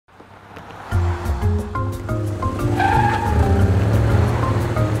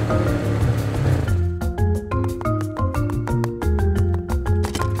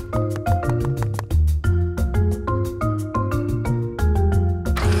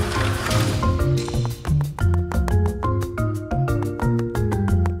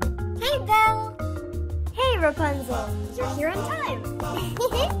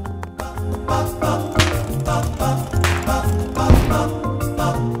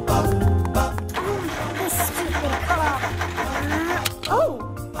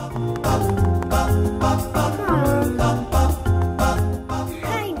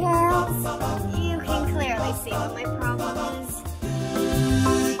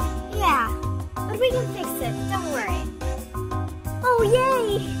can fix it, don't worry. Oh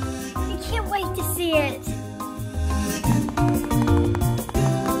yay! I can't wait to see it.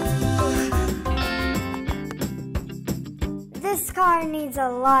 This car needs a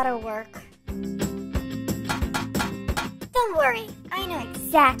lot of work. Don't worry, I know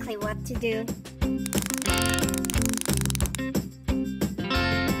exactly what to do.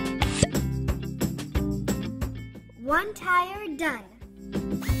 One tire done.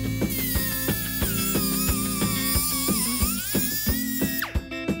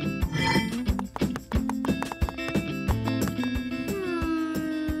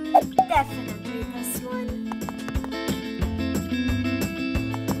 Definitely this one.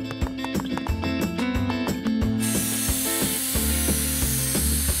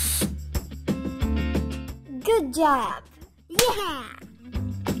 Good job. Yeah.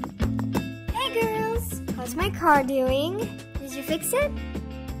 Hey girls, how's my car doing? Did you fix it?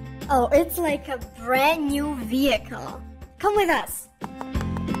 Oh, it's like a brand new vehicle. Come with us.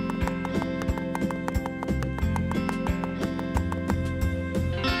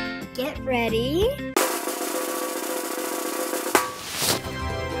 Get ready.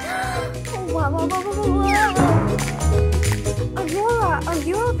 Wow, wow, wow, wow, wow. Aurora, are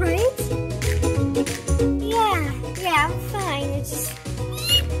you alright? Yeah, I'm fine. It's just...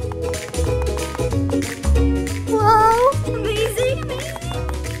 Whoa, amazing.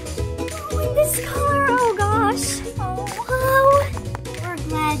 Oh, in this color, oh gosh. Oh, wow. We're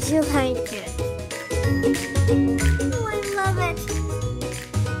glad you like it. Oh, I love it.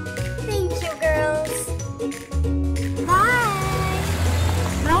 Thank you, girls. Bye.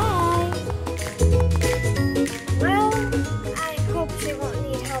 Bye. Well, I hope she won't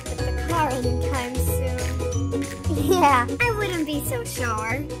need help with the car anytime soon. Yeah, I wouldn't be so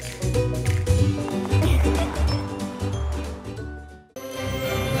sure.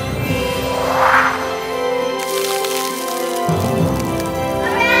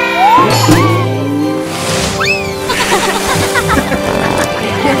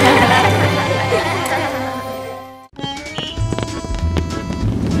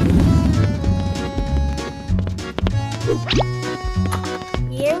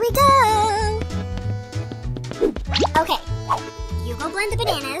 Here we go! Okay, you go blend the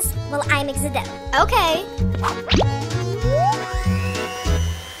bananas while I mix the dough. Okay.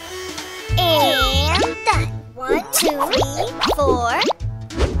 And done. 1, 2, 3, 4.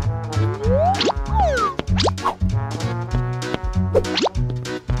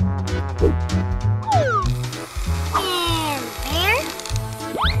 And there.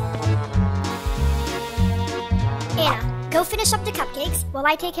 Anna, go finish up the cupcakes while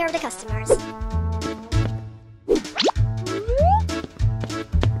I take care of the customers.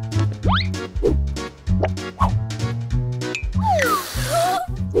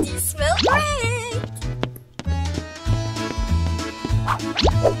 These smell great!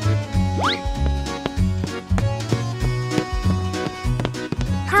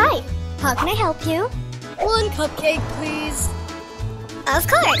 Hi, how can I help you? 1 cupcake, please. Of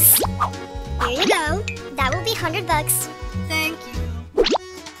course! Here you go. That will be $100. Thank you.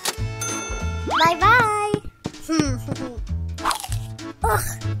 Bye-bye! Ugh,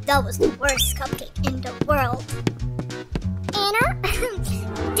 that was the worst cupcake in the world. Anna,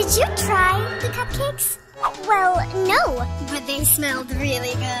 did you try the cupcakes? Well, no, but they smelled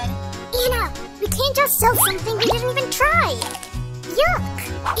really good. Anna, we can't just sell something we didn't even try. Yuck!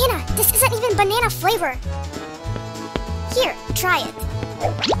 Anna, this isn't even banana flavor. Here, try it.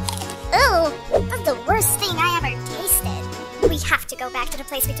 Ew, that's the worst thing I ever tasted. We have to go back to the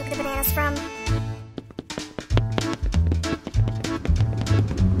place we took the bananas from.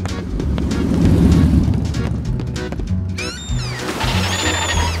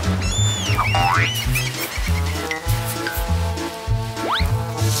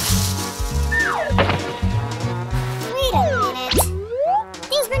 Wait a minute.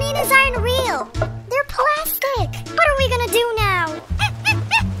 These bananas aren't real. They're plastic. What are we gonna do now?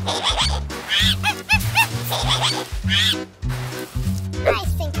 I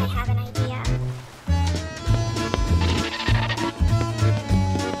think I have an idea.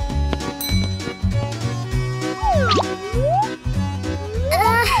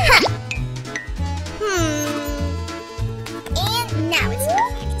 And now it's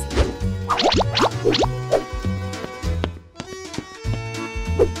perfect.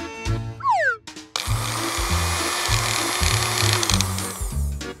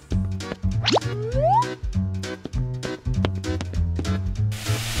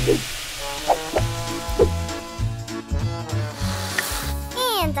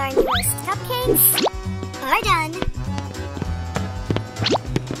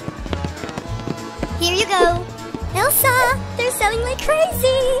 Here you go. Elsa, they're selling like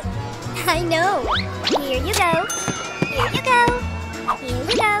crazy. I know. Here you go. Here you go. Here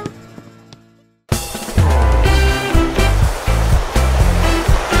you go.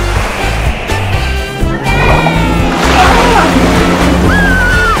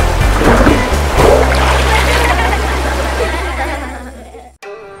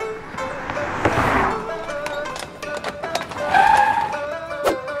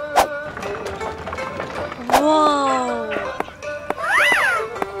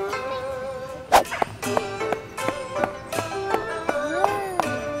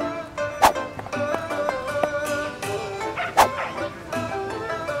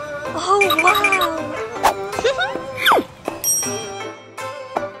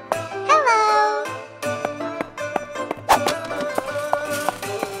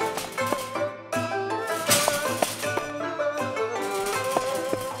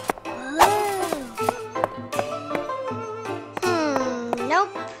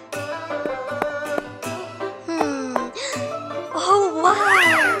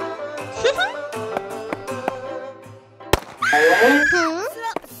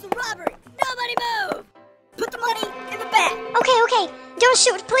 Robbery! Nobody move! Put the money in the bag! Okay. Don't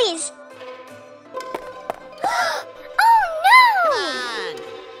shoot, please. Oh, no!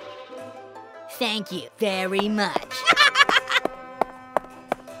 Thank you very much.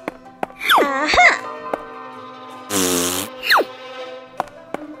 Uh-huh.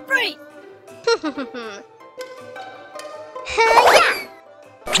 Freeze!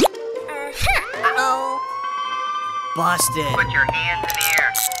 Yeah. Uh-oh. Busted. Put your hands in the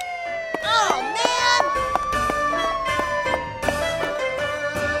air. Oh, man!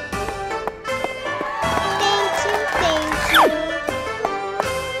 Thank you.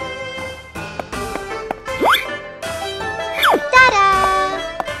 Ta-da!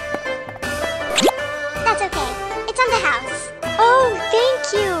 That's okay. It's on the house. Oh, thank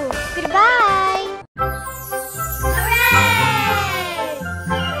you. Goodbye. Hooray!